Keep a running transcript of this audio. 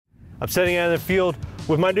I'm sitting out in the field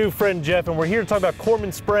with my new friend Jeff, and we're here to talk about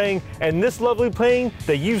Chorman Spraying and this lovely plane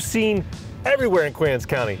that you've seen everywhere in Queen Anne's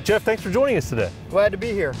County. Jeff, thanks for joining us today. Glad to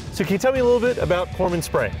be here. So can you tell me a little bit about Chorman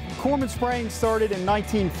Spraying? Chorman Spraying started in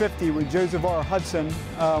 1950 with Joseph R. Hudson.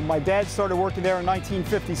 My dad started working there in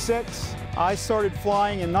 1956. I started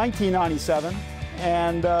flying in 1997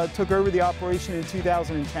 and took over the operation in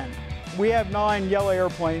 2010. We have 9 yellow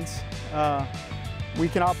airplanes. We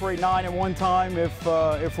can operate 9 at one time if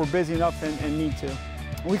we're busy enough and need to.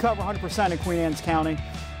 We cover 100% of Queen Anne's County.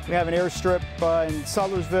 We have an airstrip in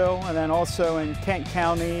Sudlersville and then also in Kent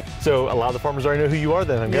County. So a lot of the farmers already know who you are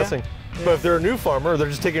then, I'm guessing. Yeah. But if they're a new farmer, they're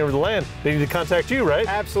just taking over the land, they need to contact you, right?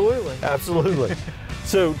 Absolutely. Absolutely.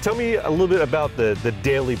 So tell me a little bit about the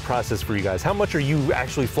daily process for you guys. How much are you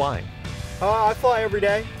actually flying? I fly every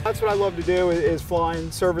day. That's what I love to do is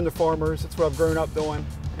flying, serving the farmers. That's what I've grown up doing,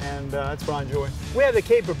 and that's what I enjoy. We have the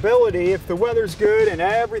capability, if the weather's good and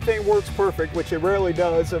everything works perfect, which it rarely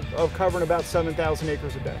does, of covering about 7,000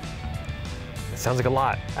 acres a day. That sounds like a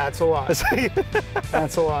lot. That's a lot.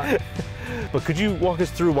 That's a lot. But could you walk us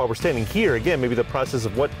through, while we're standing here, again, maybe the process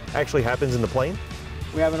of what actually happens in the plane?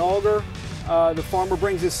 We have an auger. The farmer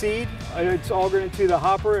brings his seed. It's augered into the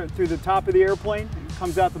hopper through the top of the airplane. It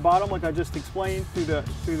comes out the bottom, like I just explained, through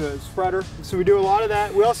the spreader. So we do a lot of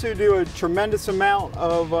that. We also do a tremendous amount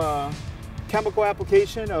of chemical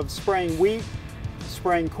application of spraying wheat,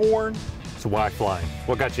 spraying corn. So why flying?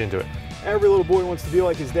 What got you into it? Every little boy wants to be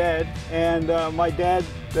like his dad. And my dad,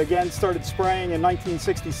 again, started spraying in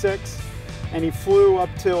 1966. And he flew up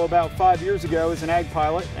till about 5 years ago as an ag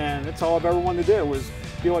pilot. And that's all I've ever wanted to do was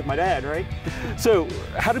be like my dad, right? So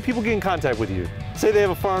how do people get in contact with you? Say they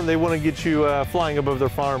have a farm, they want to get you flying above their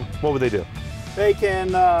farm, what would they do? They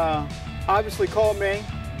can obviously call me.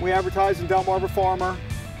 We advertise in Delmarva Farmer.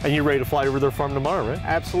 And you're ready to fly over their farm tomorrow, right?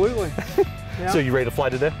 Absolutely. Yeah. So you ready to fly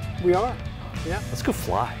today? We are, yeah. Let's go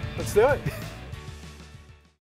fly. Let's do it.